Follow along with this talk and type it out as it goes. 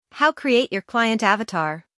How create your client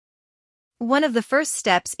avatar. One of the first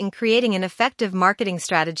steps in creating an effective marketing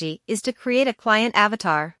strategy is to create a client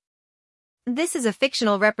avatar. This is a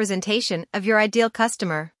fictional representation of your ideal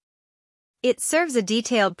customer. It serves a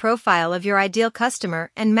detailed profile of your ideal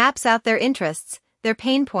customer and maps out their interests, their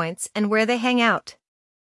pain points, and where they hang out.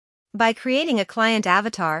 By creating a client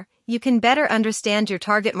avatar, you can better understand your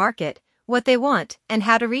target market, what they want, and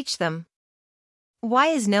how to reach them. Why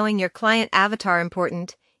is knowing your client avatar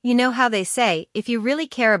important? You know how they say, if you really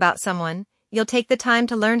care about someone, you'll take the time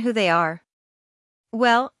to learn who they are.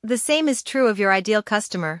 Well, the same is true of your ideal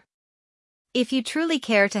customer. If you truly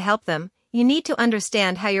care to help them, you need to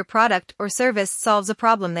understand how your product or service solves a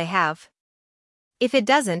problem they have. If it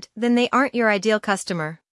doesn't, then they aren't your ideal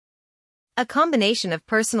customer. A combination of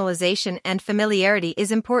personalization and familiarity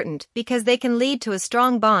is important because they can lead to a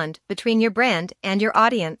strong bond between your brand and your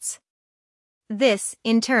audience. This,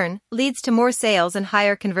 in turn, leads to more sales and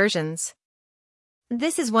higher conversions.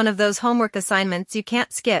 This is one of those homework assignments you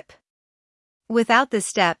can't skip. Without this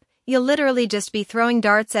step, you'll literally just be throwing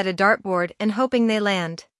darts at a dartboard and hoping they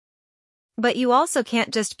land. But you also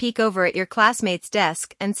can't just peek over at your classmate's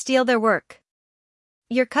desk and steal their work.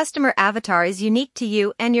 Your customer avatar is unique to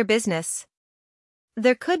you and your business.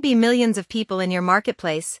 There could be millions of people in your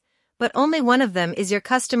marketplace, but only one of them is your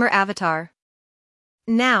customer avatar.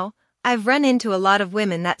 Now, I've run into a lot of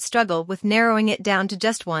women that struggle with narrowing it down to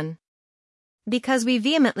just one. Because we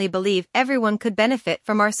vehemently believe everyone could benefit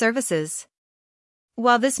from our services.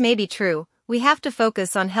 While this may be true, we have to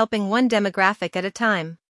focus on helping one demographic at a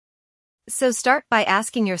time. So start by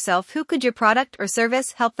asking yourself, who could your product or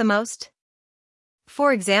service help the most?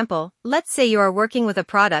 For example, let's say you are working with a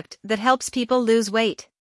product that helps people lose weight.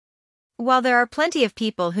 While there are plenty of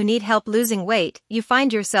people who need help losing weight, you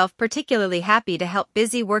find yourself particularly happy to help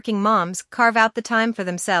busy working moms carve out the time for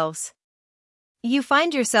themselves. You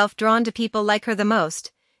find yourself drawn to people like her the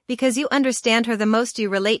most, because you understand her the most, you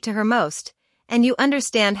relate to her most, and you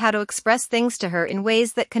understand how to express things to her in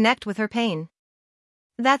ways that connect with her pain.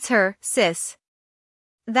 That's her, sis.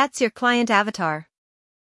 That's your client avatar.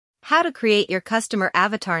 How to create your customer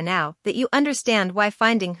avatar now that you understand why,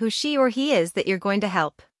 finding who she or he is that you're going to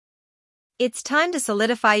help. It's time to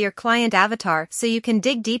solidify your client avatar so you can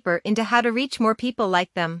dig deeper into how to reach more people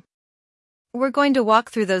like them. We're going to walk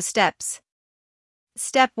through those steps.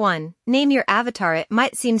 Step 1. Name your avatar. It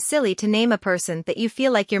might seem silly to name a person that you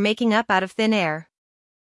feel like you're making up out of thin air.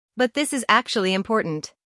 But this is actually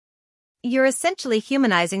important. You're essentially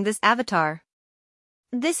humanizing this avatar.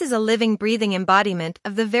 This is a living, breathing embodiment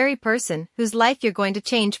of the very person whose life you're going to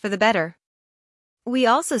change for the better. We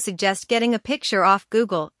also suggest getting a picture off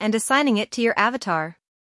Google and assigning it to your avatar.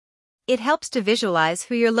 It helps to visualize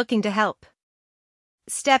who you're looking to help.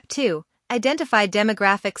 Step 2. Identify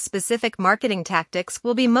demographics. Specific marketing tactics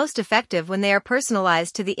will be most effective when they are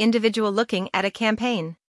personalized to the individual looking at a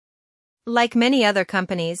campaign. Like many other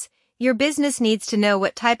companies, your business needs to know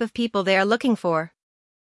what type of people they are looking for.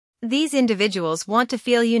 These individuals want to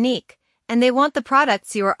feel unique, and they want the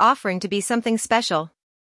products you are offering to be something special.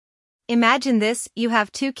 Imagine this: you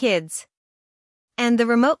have 2 kids. And the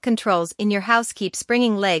remote controls in your house keep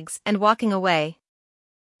springing legs and walking away.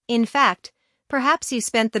 In fact, perhaps you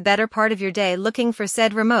spent the better part of your day looking for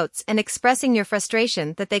said remotes and expressing your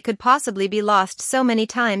frustration that they could possibly be lost so many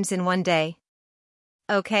times in one day.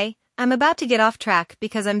 Okay, I'm about to get off track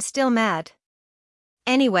because I'm still mad.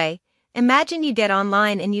 Anyway, imagine you get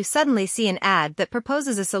online and you suddenly see an ad that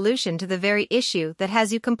proposes a solution to the very issue that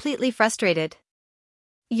has you completely frustrated.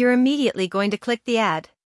 You're immediately going to click the ad.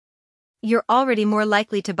 You're already more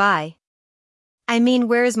likely to buy. I mean,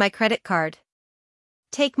 where is my credit card?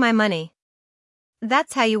 Take my money.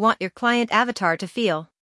 That's how you want your client avatar to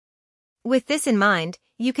feel. With this in mind,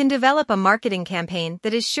 you can develop a marketing campaign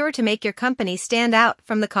that is sure to make your company stand out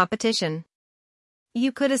from the competition.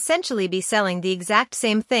 You could essentially be selling the exact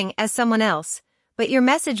same thing as someone else, but your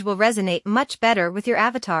message will resonate much better with your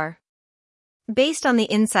avatar. Based on the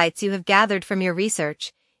insights you have gathered from your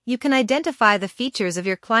research, you can identify the features of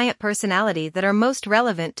your client personality that are most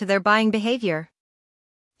relevant to their buying behavior.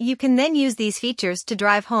 You can then use these features to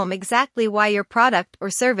drive home exactly why your product or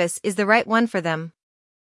service is the right one for them.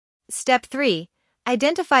 Step 3.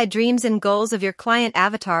 Identify dreams and goals of your client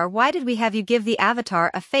avatar. Why did we have you give the avatar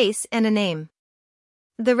a face and a name?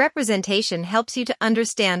 The representation helps you to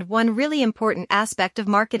understand one really important aspect of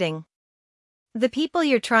marketing. The people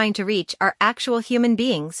you're trying to reach are actual human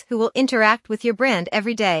beings who will interact with your brand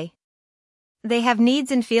every day. They have needs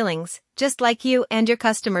and feelings, just like you and your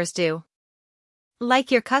customers do. Like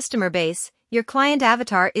your customer base, your client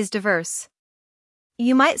avatar is diverse.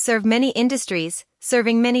 You might serve many industries,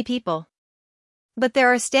 serving many people. But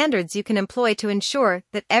there are standards you can employ to ensure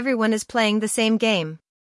that everyone is playing the same game.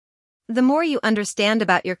 The more you understand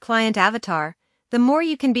about your client avatar, the more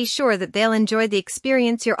you can be sure that they'll enjoy the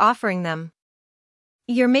experience you're offering them.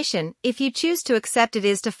 Your mission, if you choose to accept it,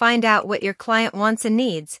 is to find out what your client wants and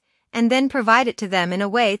needs, and then provide it to them in a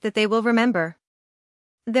way that they will remember.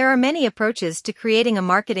 There are many approaches to creating a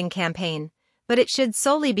marketing campaign, but it should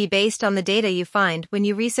solely be based on the data you find when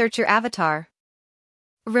you research your avatar.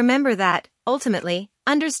 Remember that, ultimately,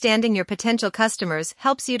 understanding your potential customers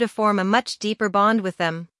helps you to form a much deeper bond with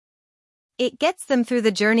them. It gets them through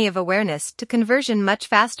the journey of awareness to conversion much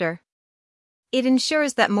faster. It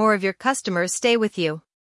ensures that more of your customers stay with you.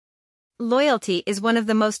 Loyalty is one of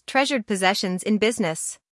the most treasured possessions in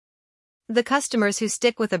business. The customers who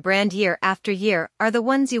stick with a brand year after year are the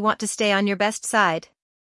ones you want to stay on your best side.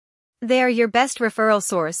 They are your best referral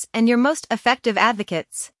source and your most effective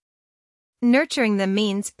advocates. Nurturing them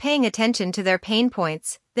means paying attention to their pain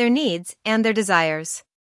points, their needs, and their desires.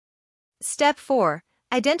 Step 4.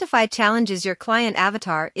 Identify challenges. Your client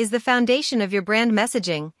avatar is the foundation of your brand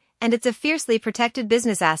messaging, and it's a fiercely protected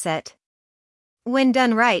business asset. When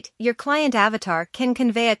done right, your client avatar can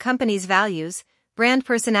convey a company's values, brand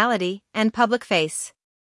personality, and public face.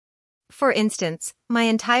 For instance, my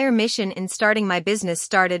entire mission in starting my business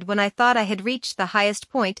started when I thought I had reached the highest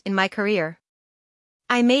point in my career.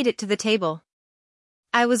 I made it to the table.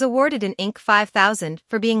 I was awarded an Inc. 5000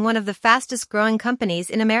 for being one of the fastest growing companies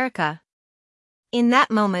in America. In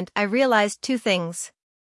that moment, I realized two things.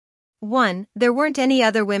 1. There weren't any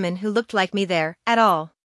other women who looked like me there, at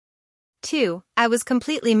all. 2. I was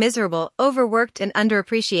completely miserable, overworked, and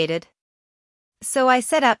underappreciated. So I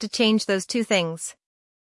set out to change those two things.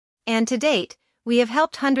 And to date, we have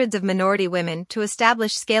helped hundreds of minority women to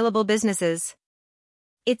establish scalable businesses.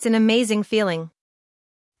 It's an amazing feeling.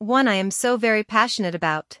 One I am so very passionate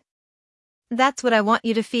about. That's what I want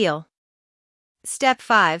you to feel. Step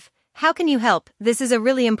 5. How can you help? This is a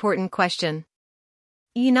really important question.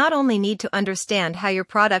 You not only need to understand how your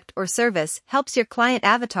product or service helps your client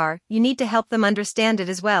avatar, you need to help them understand it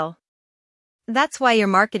as well. That's why your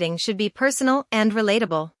marketing should be personal and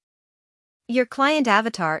relatable. Your client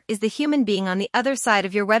avatar is the human being on the other side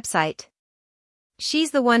of your website.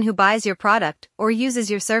 She's the one who buys your product or uses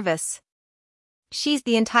your service. She's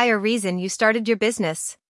the entire reason you started your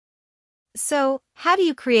business. So, how do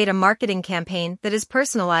you create a marketing campaign that is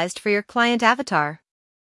personalized for your client avatar?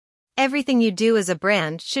 Everything you do as a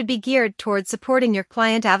brand should be geared towards supporting your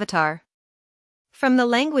client avatar. From the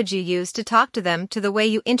language you use to talk to them to the way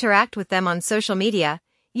you interact with them on social media,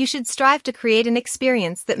 you should strive to create an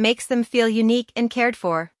experience that makes them feel unique and cared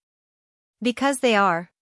for. Because they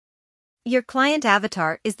are. Your client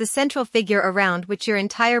avatar is the central figure around which your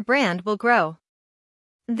entire brand will grow.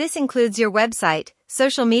 This includes your website,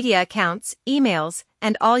 social media accounts, emails,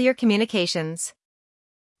 and all your communications.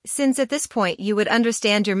 Since at this point you would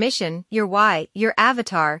understand your mission, your why, your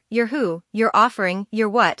avatar, your who, your offering, your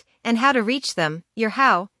what, and how to reach them, your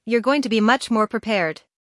how, you're going to be much more prepared.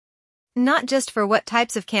 Not just for what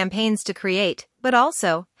types of campaigns to create, but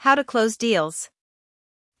also how to close deals.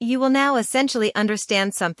 You will now essentially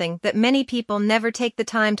understand something that many people never take the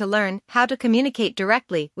time to learn: how to communicate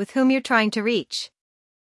directly with whom you're trying to reach.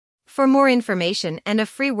 For more information and a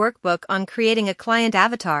free workbook on creating a client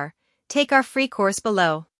avatar, take our free course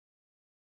below.